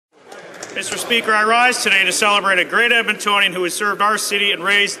Mr. Speaker, I rise today to celebrate a great Edmontonian who has served our city and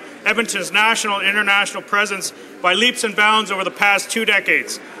raised Edmonton's national and international presence by leaps and bounds over the past 2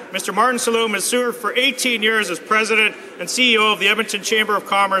 decades. Mr. Martin Salloum has served for 18 years as President and CEO of the Edmonton Chamber of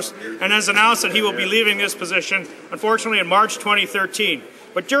Commerce and has announced that he will be leaving this position, unfortunately, in March 2013.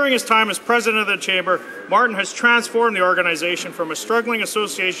 But during his time as President of the Chamber, Martin has transformed the organization from a struggling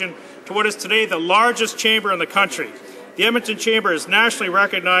association to what is today the largest chamber in the country. The Edmonton Chamber is nationally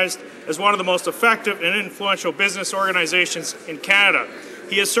recognized as one of the most effective and influential business organizations in Canada.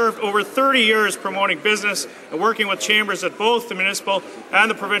 He has served over 30 years promoting business and working with chambers at both the municipal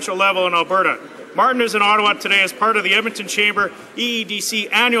and the provincial level in Alberta. Martin is in Ottawa today as part of the Edmonton Chamber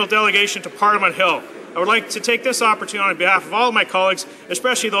EEDC annual delegation to Parliament Hill. I would like to take this opportunity on behalf of all of my colleagues,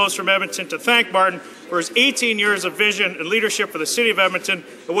 especially those from Edmonton, to thank Martin for his 18 years of vision and leadership for the City of Edmonton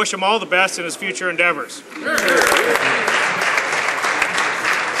and wish him all the best in his future endeavours.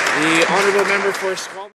 The honourable member for Squamish.